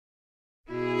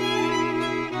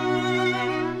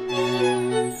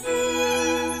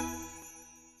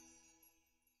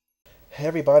Hey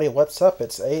everybody, what's up?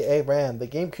 It's Aaran, the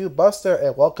GameCube Buster,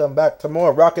 and welcome back to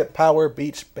more Rocket Power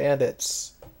Beach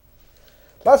Bandits.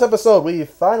 Last episode, we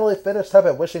finally finished up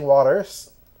at Wishing Waters.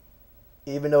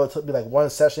 Even though it took me like one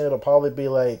session, it'll probably be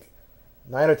like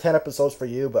 9 or 10 episodes for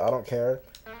you, but I don't care.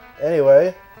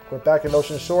 Anyway, we're back in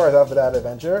Ocean Shores after that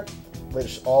adventure,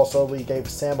 which also we gave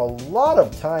Sam a lot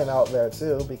of time out there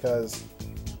too, because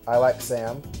I like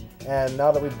Sam. And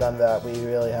now that we've done that, we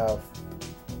really have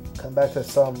come back to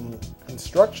some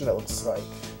construction, it looks like.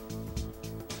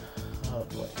 Oh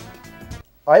boy.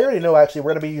 I already know actually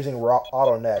we're going to be using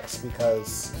auto next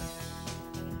because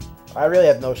I really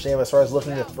have no shame as far as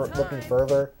looking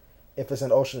further if it's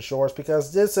in Ocean Shores,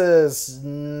 because this is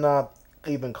not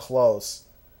even close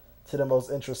to the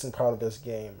most interesting part of this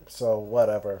game. So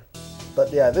whatever.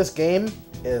 But yeah, this game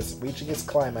is reaching its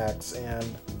climax and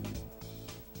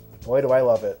boy do I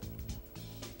love it.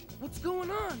 What's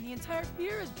going on? The entire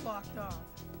pier is blocked off.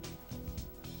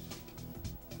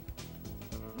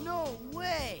 No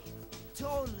way!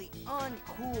 Totally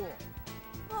uncool.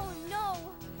 Oh no!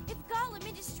 If Gollum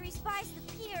Industries buys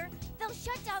the pier, they'll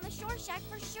shut down the shore shack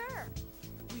for sure.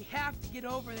 We have to get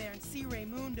over there and see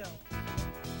Raymundo.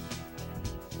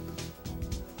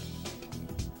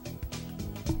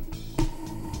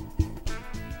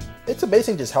 It's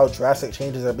amazing just how drastic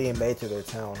changes are being made to their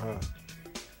town, huh?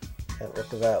 And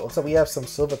look at that. Looks like we have some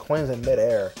silver coins in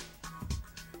midair.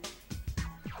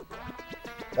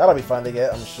 That'll be fun to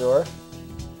get, I'm sure.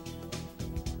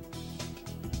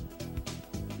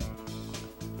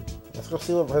 Let's go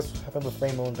see what happened with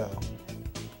Raymundo.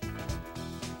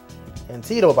 And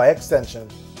Tito by extension.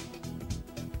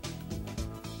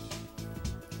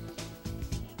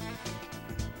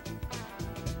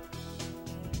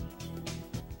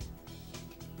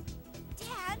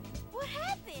 Dad, what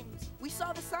happened? We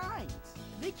saw the signs.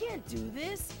 They can't do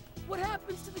this. What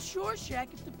happens to the shore shack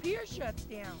if the pier shuts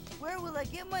down? Where will I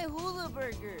get my hula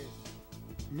burgers?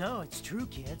 No, it's true,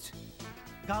 kids.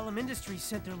 Gollum Industries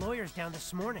sent their lawyers down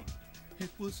this morning. It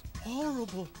was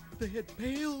horrible. They had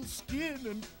pale skin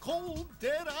and cold,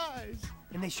 dead eyes.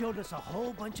 And they showed us a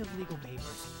whole bunch of legal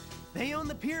papers. They own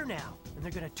the pier now, and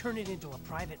they're gonna turn it into a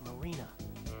private marina.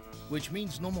 Which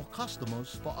means no more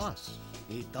customers for us.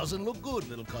 It doesn't look good,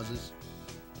 little cousins.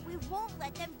 We won't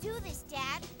let them do this,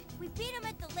 Dad. We beat them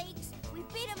at the lakes, we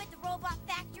beat them at the robot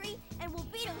factory, and we'll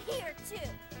beat them here, too.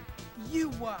 You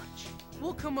watch.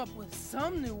 We'll come up with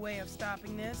some new way of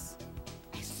stopping this.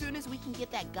 As soon as we can get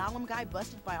that Gollum guy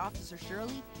busted by Officer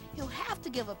Shirley, he'll have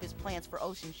to give up his plans for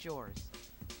Ocean Shores.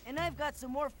 And I've got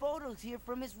some more photos here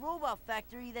from his robot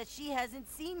factory that she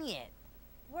hasn't seen yet.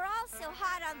 We're also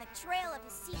hot on the trail of a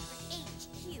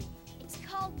secret HQ. It's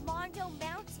called Mondo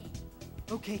Mountain.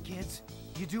 Okay, kids,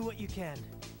 you do what you can.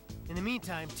 In the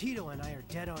meantime, Tito and I are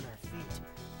dead on our feet.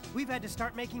 We've had to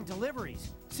start making deliveries.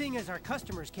 Seeing as our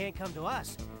customers can't come to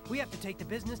us, we have to take the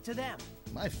business to them.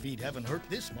 My feet haven't hurt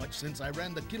this much since I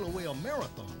ran the Kilauea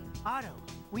Marathon. Otto,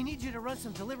 we need you to run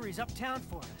some deliveries uptown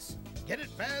for us. Get it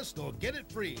fast or get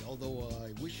it free, although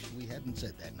I wish we hadn't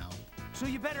said that now. So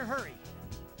you better hurry.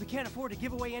 We can't afford to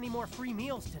give away any more free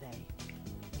meals today.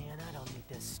 Man, I don't need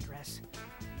this stress.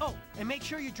 Oh, and make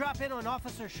sure you drop in on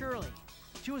Officer Shirley.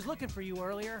 She was looking for you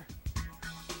earlier.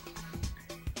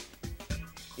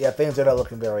 Yeah, things are not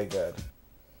looking very good.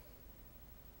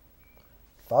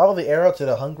 Follow the arrow to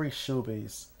the hungry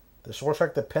Shoobies. The shore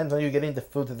track depends on you getting the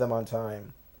food to them on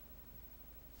time.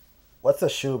 What's a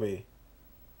Shoobie?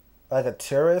 Like a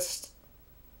tourist?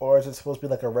 Or is it supposed to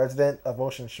be like a resident of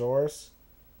Ocean Shores?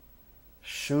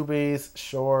 Shoobies,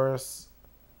 Shores...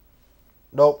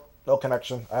 Nope, no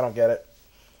connection. I don't get it.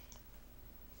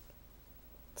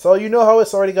 So you know how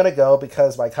it's already going to go,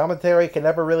 because my commentary can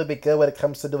never really be good when it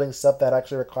comes to doing stuff that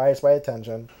actually requires my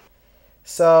attention.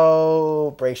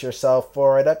 So brace yourself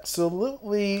for an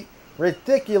absolutely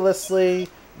ridiculously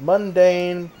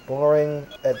mundane, boring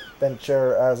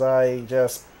adventure as I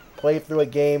just play through a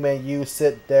game and you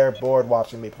sit there bored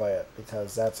watching me play it,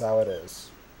 because that's how it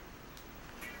is.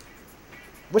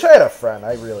 Wish I had a friend,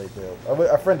 I really do.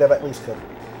 A friend that at least could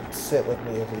sit with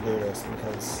me if we do this,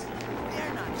 because...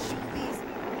 They're not Shoobies.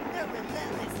 They're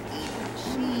relentless eating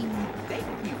machines. Thank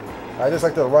you. I just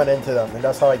like to run into them, and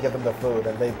that's how I give them the food,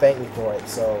 and they thank me for it,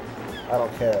 so I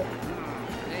don't care.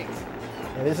 Thanks.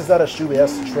 And this is not a Shoobie,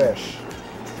 that's Trish.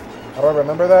 I don't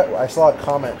remember that. I saw a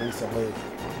comment recently.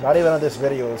 Not even on this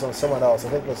video, it was on someone else. I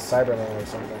think it was Cyberman or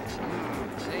something.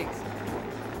 Thanks.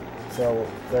 So,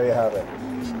 there you have it.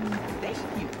 Thank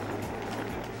you.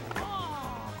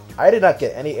 I did not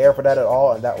get any air for that at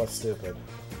all, and that was stupid.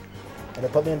 And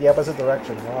it put me in the opposite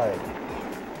direction. Why?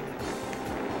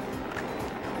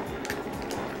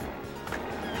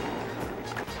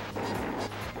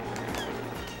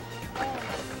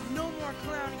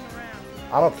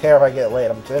 I don't care if I get late.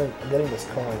 I'm getting this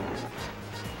coin.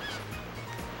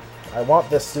 I want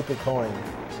this stupid coin.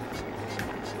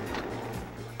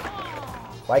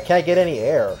 Why can't I get any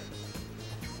air?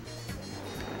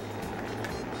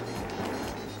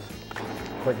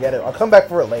 Forget it. I'll come back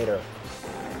for it later.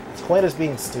 This coin is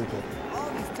being stupid. All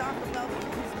this talk about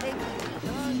is making me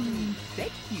hungry.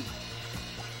 Thank you.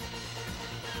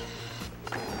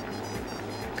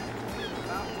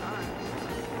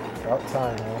 About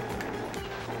time, huh?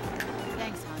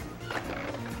 Thanks, honey.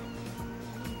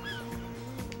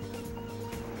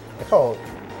 I call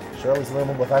Shirley's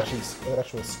Lumen with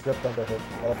actual script under her,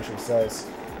 whatever she says.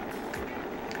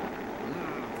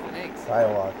 Thanks.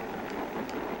 Dialogue.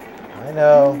 I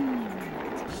know.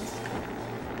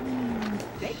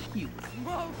 Thank you.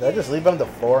 Did I just leave it on the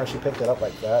floor and she picked it up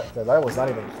like that? Because I was not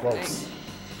even close.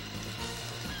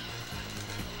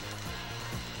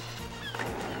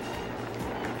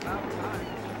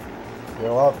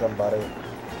 You're welcome, buddy.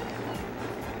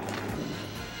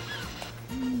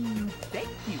 Thank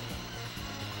you.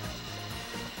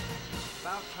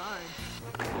 About time.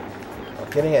 I'm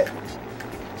getting it.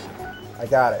 I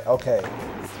got it. Okay.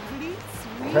 Sweet,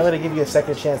 sweet. I'm going to give you a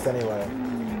second chance anyway.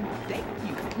 Thank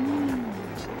you.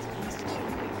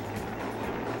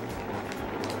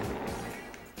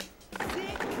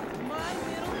 My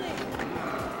middle name.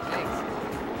 Thanks.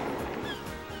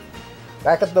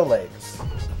 Back at the legs.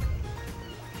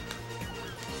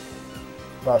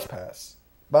 Bus pass.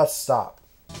 Bus stop.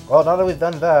 Well, now that we've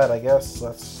done that, I guess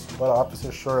let's go to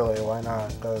Officer Shirley. Why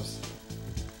not? Because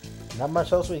not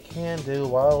much else we can do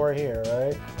while we're here,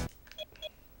 right?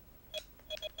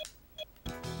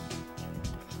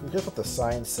 We just what the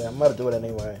sign say. I'm gonna do it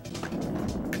anyway.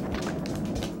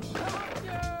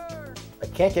 I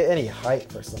can't get any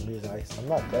height for some reason. I'm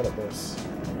not good at this.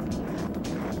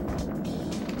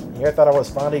 Here I thought I was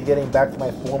finally getting back to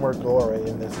my former glory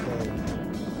in this game.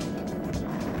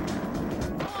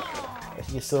 I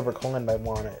see a silver coin, I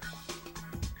want it.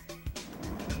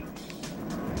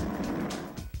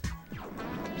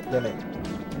 Gimme.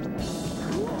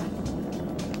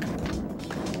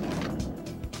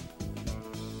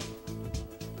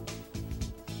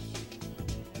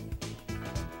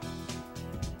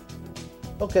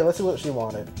 Okay, let's see what she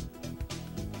wanted.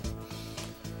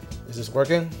 Is this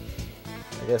working?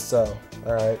 I guess so.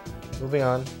 Alright, moving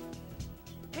on.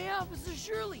 Hey, Officer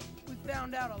Shirley, we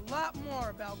found out a lot more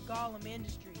about Gollum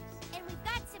Industries. And we've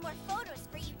got some more photos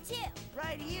for you, too.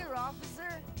 Right here,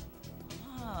 officer.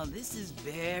 Oh, this is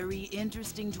very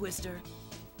interesting, Twister.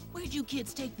 Where'd you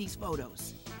kids take these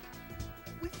photos?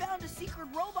 We found a secret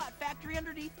robot factory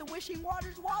underneath the Wishing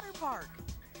Waters water park.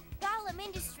 Gollum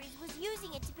Industries was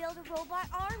using it to build a robot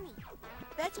army.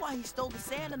 That's why he stole the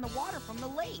sand and the water from the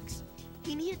lakes.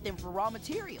 He needed them for raw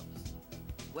materials.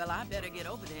 Well, I better get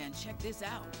over there and check this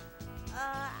out.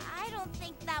 I don't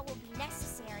think that will be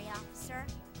necessary, officer.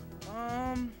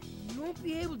 You won't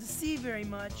be able to see very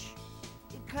much.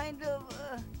 It kind of,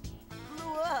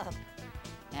 blew up.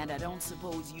 And I don't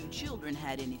suppose you children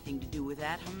had anything to do with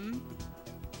that,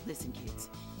 Listen, kids,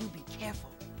 you be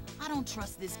careful. I don't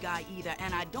trust this guy either,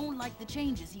 and I don't like the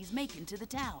changes he's making to the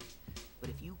town. But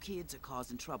if you kids are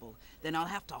causing trouble, then I'll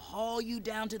have to haul you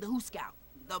down to the Who Scout,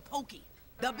 the Pokey,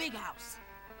 the Big House.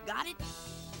 Got it?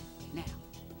 Now,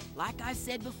 like I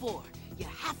said before, you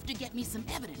have to get me some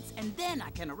evidence, and then I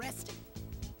can arrest him.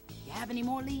 You have any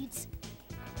more leads?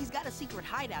 He's got a secret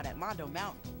hideout at Mondo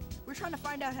Mountain. We're trying to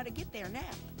find out how to get there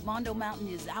now. Mondo Mountain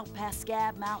is out past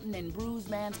Scab Mountain and Bruised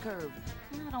Man's Curve.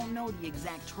 I don't know the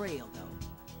exact trail, though.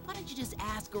 Why don't you just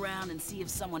ask around and see if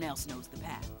someone else knows the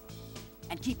path?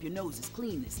 And keep your noses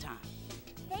clean this time.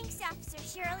 Thanks, Officer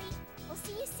Shirley. We'll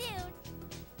see you soon.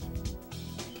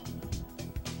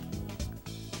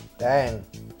 Dang.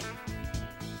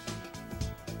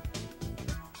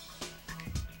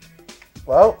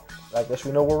 Well, I guess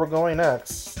we know where we're going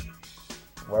next.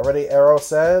 Wherever the arrow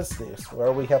says, this is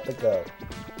where we have to go.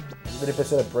 Even if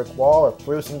it's in a brick wall or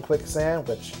through some quicksand,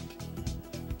 which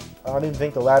I don't even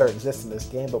think the latter exists in this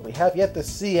game, but we have yet to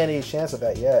see any chance of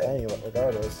that yet, anyway,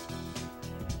 regardless.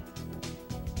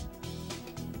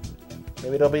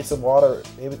 Maybe there'll be some water,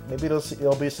 maybe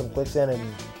there'll be some quicksand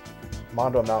in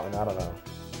Mondo Mountain, I don't know.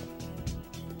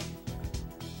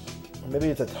 Or maybe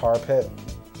it's a tar pit.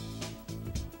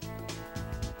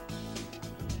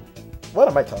 What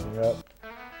am I talking about?